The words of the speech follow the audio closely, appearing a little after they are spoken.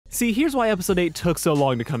See, here's why episode 8 took so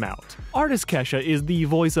long to come out. Artist Kesha is the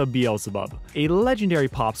voice of Beelzebub, a legendary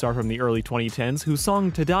pop star from the early 2010s whose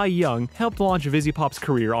song To Die Young helped launch Vizzypop's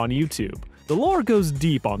career on YouTube. The lore goes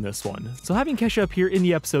deep on this one, so having Kesha appear in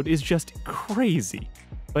the episode is just crazy.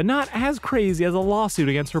 But not as crazy as a lawsuit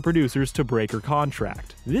against her producers to break her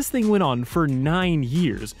contract. This thing went on for 9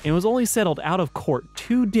 years and was only settled out of court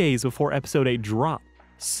 2 days before episode 8 dropped.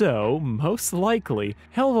 So, most likely,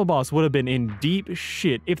 Helluva Boss would have been in deep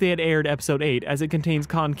shit if they had aired episode 8 as it contains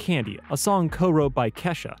Con Candy, a song co-wrote by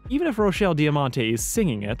Kesha. Even if Rochelle Diamante is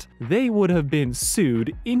singing it, they would have been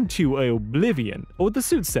sued into oblivion. But with the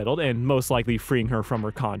suit settled and most likely freeing her from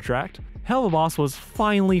her contract, Helluva Boss was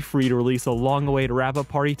finally free to release a long-awaited wrap-up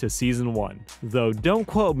party to season 1. Though don't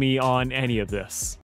quote me on any of this.